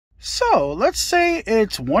So let's say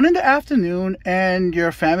it's 1 in the afternoon and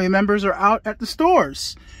your family members are out at the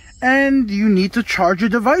stores and you need to charge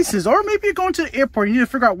your devices, or maybe you're going to the airport and you need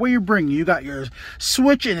to figure out where you're bringing. You got your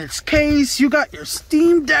Switch in its case, you got your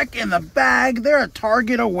Steam Deck in the bag, they're at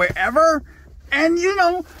Target or wherever, and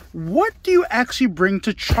what do you actually bring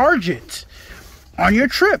to charge it on your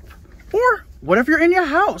trip? Or what if you're in your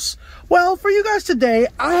house? Well, for you guys today,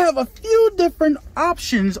 I have a few different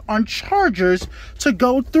options on chargers to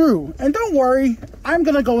go through. And don't worry, I'm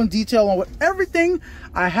going to go in detail on everything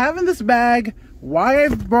I have in this bag, why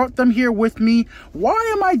I've brought them here with me,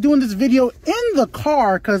 why am I doing this video in the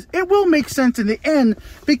car, because it will make sense in the end,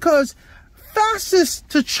 because fastest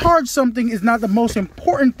to charge something is not the most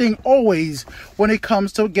important thing always when it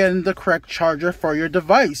comes to getting the correct charger for your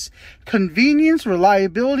device. Convenience,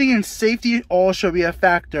 reliability, and safety all should be a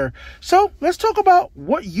factor. So let's talk about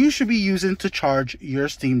what you should be using to charge your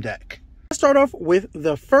Steam Deck. Let's start off with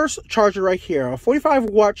the first charger right here, a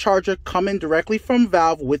 45-watt charger coming directly from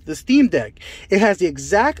Valve with the Steam Deck. It has the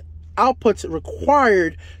exact outputs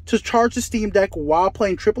required to charge the Steam Deck while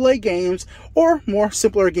playing AAA games or more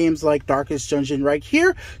simpler games like Darkest Dungeon right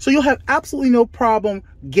here. So you'll have absolutely no problem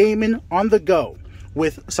gaming on the go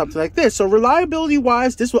with something like this. So reliability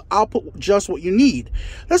wise, this will output just what you need.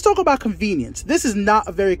 Let's talk about convenience. This is not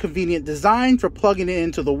a very convenient design for plugging it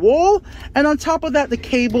into the wall, and on top of that, the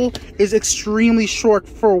cable is extremely short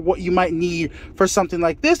for what you might need for something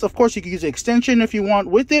like this. Of course, you can use an extension if you want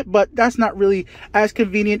with it, but that's not really as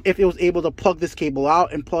convenient if it was able to plug this cable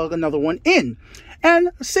out and plug another one in.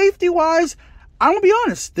 And safety wise, I'm gonna be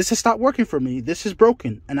honest, this has stopped working for me. This is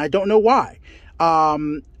broken and I don't know why.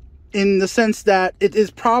 In the sense that it is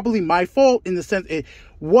probably my fault, in the sense it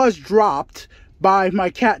was dropped by my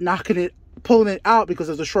cat pulling it out because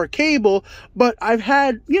of the short cable. But I've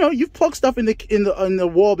had, you've plugged stuff in the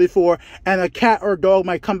wall before, and a cat or a dog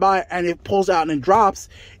might come by and it pulls out and it drops.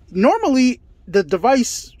 Normally, the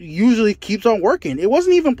device usually keeps on working. It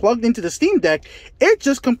wasn't even plugged into the Steam Deck. It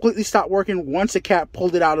just completely stopped working once a cat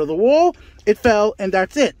pulled it out of the wall. It fell, and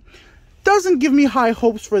that's it. Doesn't give me high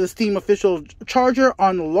hopes for the Steam official charger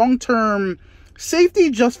on long-term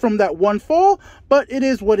safety just from that one fall, but it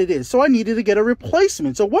is what it is. So I needed to get a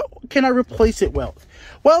replacement. So what can I replace it with?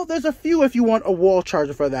 Well, there's a few if you want a wall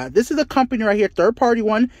charger for that. This is a company right here, third-party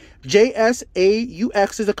one.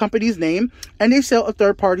 JSAUX is the company's name, and they sell a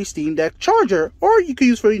third-party Steam Deck charger, or you can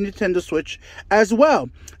use for your Nintendo Switch as well.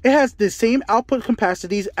 It has the same output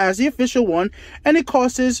capacities as the official one, and it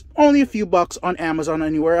costs only a few bucks on Amazon or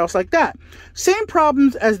anywhere else like that. Same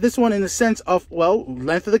problems as this one in the sense of, well,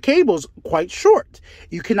 length of the cable is quite short.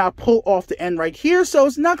 You cannot pull off the end right here, so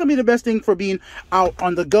it's not going to be the best thing for being out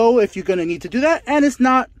on the go if you're going to need to do that, and it's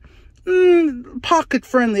not pocket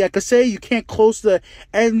friendly. I could say you can't close the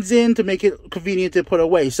ends in to make it convenient to put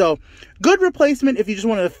away. So good replacement if you just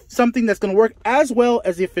want something that's going to work as well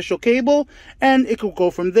as the official cable, and it could go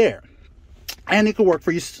from there, and it could work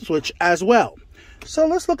for your Switch as well. So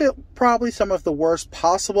let's look at probably some of the worst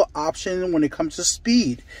possible option when it comes to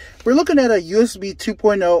speed. We're looking at a USB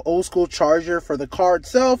 2.0 old school charger for the car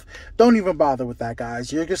itself. Don't even bother with that,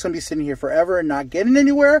 guys. You're just going to be sitting here forever and not getting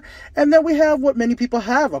anywhere. And then we have what many people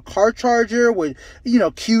have, a car charger with,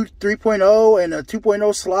 Q 3.0 and a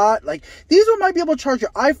 2.0 slot. Like, these one might be able to charge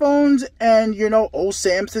your iPhones and, old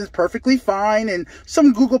Samsung's perfectly fine, and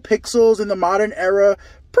some Google Pixels in the modern era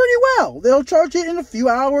pretty well. They'll charge it in a few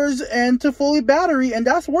hours and to fully battery, and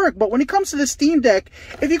that's work. But when it comes to the Steam Deck,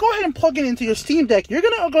 if you go ahead and plug it into your Steam Deck, you're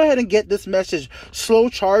going to go ahead and get this message, slow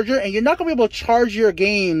charger, and you're not going to be able to charge your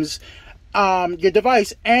games, your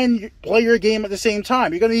device, and play your game at the same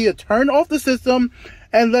time. You're going to need to turn off the system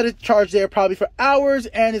and let it charge there probably for hours,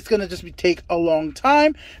 and it's going to just take a long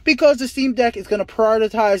time because the Steam Deck is going to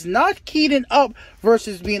prioritize not keying up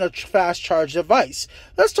versus being a fast charge device.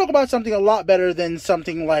 Let's talk about something a lot better than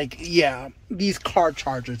something like, these car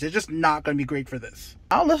chargers. They're just not going to be great for this.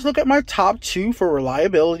 Now let's look at my top 2 for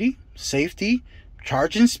reliability, safety,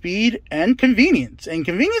 charging speed, and convenience. And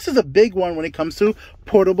convenience is a big one when it comes to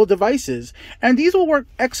portable devices, and these will work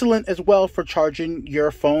excellent as well for charging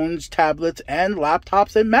your phones, tablets, and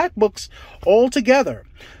laptops and MacBooks all together.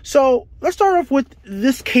 So let's start off with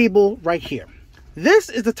this cable right here. This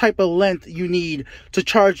is the type of length you need to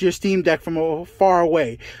charge your Steam Deck from far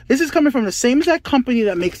away. This is coming from the same exact company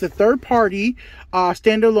that makes the third-party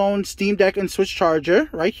standalone Steam Deck and Switch charger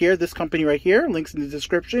right here. This company right here, links in the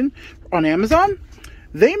description, on Amazon.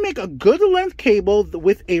 They make a good length cable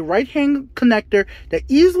with a right hand connector that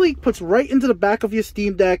easily puts right into the back of your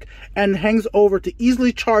Steam Deck and hangs over to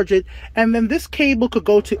easily charge it. And then this cable could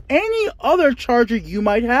go to any other charger you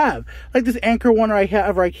might have, like this Anker one I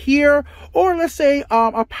have right here, or let's say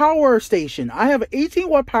a power station. I have an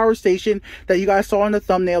 18-watt power station that you guys saw in the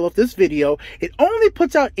thumbnail of this video. It only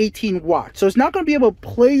puts out 18 watts, so it's not going to be able to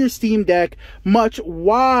play your Steam Deck much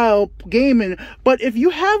while gaming. But if you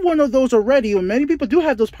have one of those already, and many people do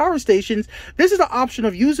have those power stations, this is the option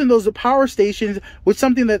of using those power stations with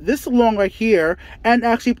something that this long right here and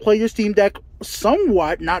actually play your Steam Deck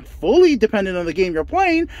somewhat, not fully, depending on the game you're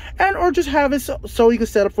playing, and or just have it so you can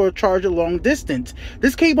set up for a charge a long distance.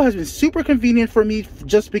 This cable has been super convenient for me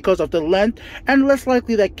just because of the length, and less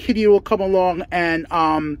likely that Kitty will come along and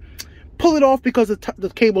pull it off because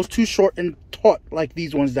the cable's too short and taut like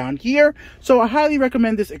these ones down here. So I highly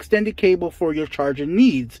recommend this extended cable for your charging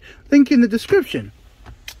needs. Link in the description.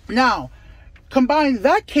 Now, combine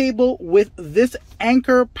that cable with this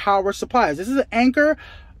Anker power supplies. This is an Anker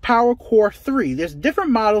Power Core 3. There's different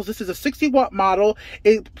models. This is a 60-watt model.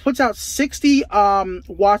 It puts out 60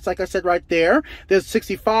 watts, like I said right there. There's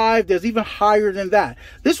 65. There's even higher than that.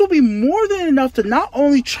 This will be more than enough to not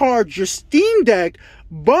only charge your Steam Deck,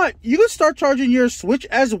 but you can start charging your Switch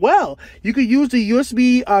as well. You could use the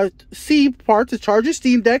USB-C part to charge your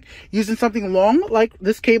Steam Deck using something long like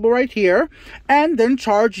this cable right here, and then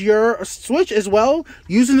charge your Switch as well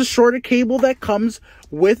using the shorter cable that comes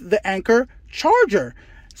with the Anker charger.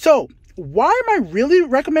 So why am I really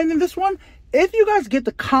recommending this one? If you guys get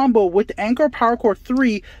the combo with the Anker Power Core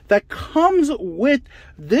 3 that comes with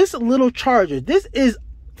this little charger, this is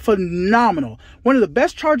phenomenal. One of the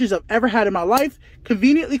best chargers I've ever had in my life.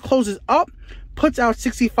 Conveniently closes up, puts out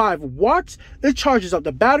 65 watts. It charges up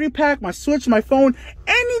the battery pack, my Switch, my phone,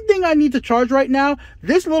 anything I need to charge right now.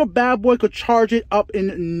 This little bad boy could charge it up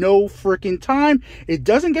in no freaking time. It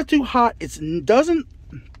doesn't get too hot. It doesn't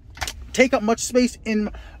take up much space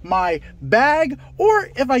in my bag, or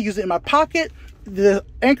if I use it in my pocket. The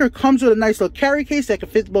Anker comes with a nice little carry case that can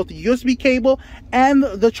fit both the USB cable and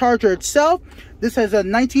the charger itself. This has a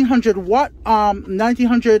 1900 watt,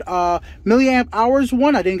 1900 milliamp hours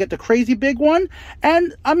one. I didn't get the crazy big one.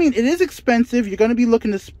 And I mean, it is expensive. You're going to be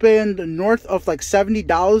looking to spend north of like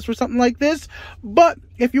 $70 for something like this. But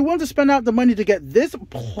if you want to spend out the money to get this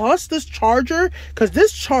plus this charger, because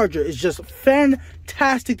this charger is just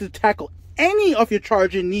fantastic to tackle any of your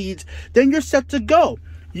charging needs, then you're set to go.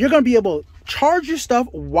 You're going to be able to charge your stuff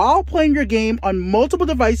while playing your game on multiple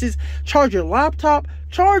devices, charge your laptop,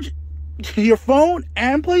 charge your phone,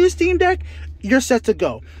 and play your Steam Deck. You're set to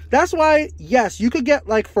go. That's why, yes, you could get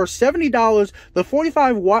like for $70 the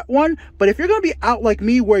 45 watt one, but if you're going to be out like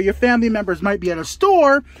me where your family members might be at a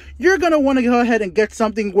store, you're going to want to go ahead and get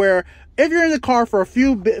something where if you're in the car for a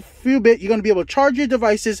few bit, you're going to be able to charge your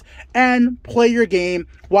devices and play your game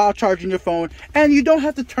while charging your phone, and you don't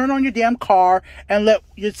have to turn on your damn car and let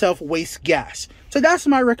yourself waste gas. So that's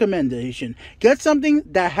my recommendation. Get something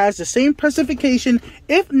that has the same specification,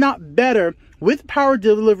 if not better, with power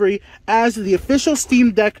delivery as the official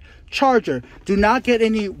Steam Deck charger. Do not get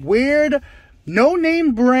any weird,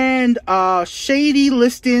 no-name brand, shady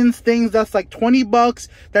listings, things that's like 20 bucks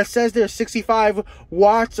that says they're 65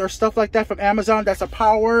 watts or stuff like that from Amazon. That's a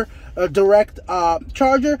power direct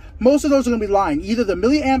charger. Most of those are going to be lying. Either the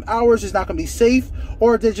milliamp hours is not going to be safe,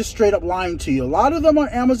 or they're just straight up lying to you. A lot of them on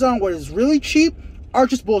Amazon, what is really cheap, are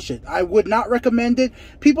just bullshit. I would not recommend it.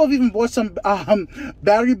 People have even bought some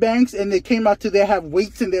battery banks, and they came out to they have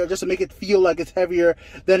weights in there just to make it feel like it's heavier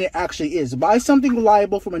than it actually is. Buy something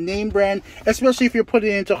reliable from a name brand, especially if you're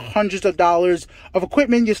putting into hundreds of dollars of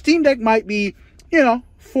equipment. Your Steam Deck might be, you know,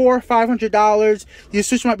 $400-$500. Your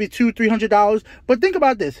Switch might be $200-$300. But think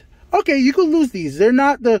about this. Okay, you could lose these. They're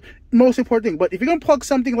not the most important thing. But if you're gonna plug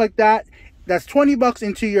something like that, that's 20 bucks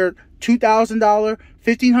into your $2,000,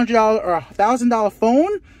 $1,500, or $1,000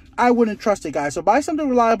 phone, I wouldn't trust it, guys. So buy something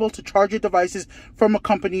reliable to charge your devices from a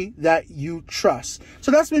company that you trust. So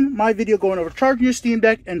that's been my video going over charging your Steam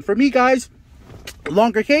Deck. And for me, guys,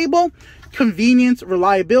 longer cable, convenience,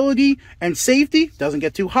 reliability, and safety. Doesn't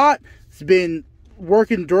get too hot. It's been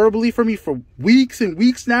working durably for me for weeks and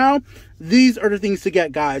weeks now. These are the things to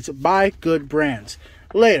get, guys. Buy good brands.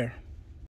 Later.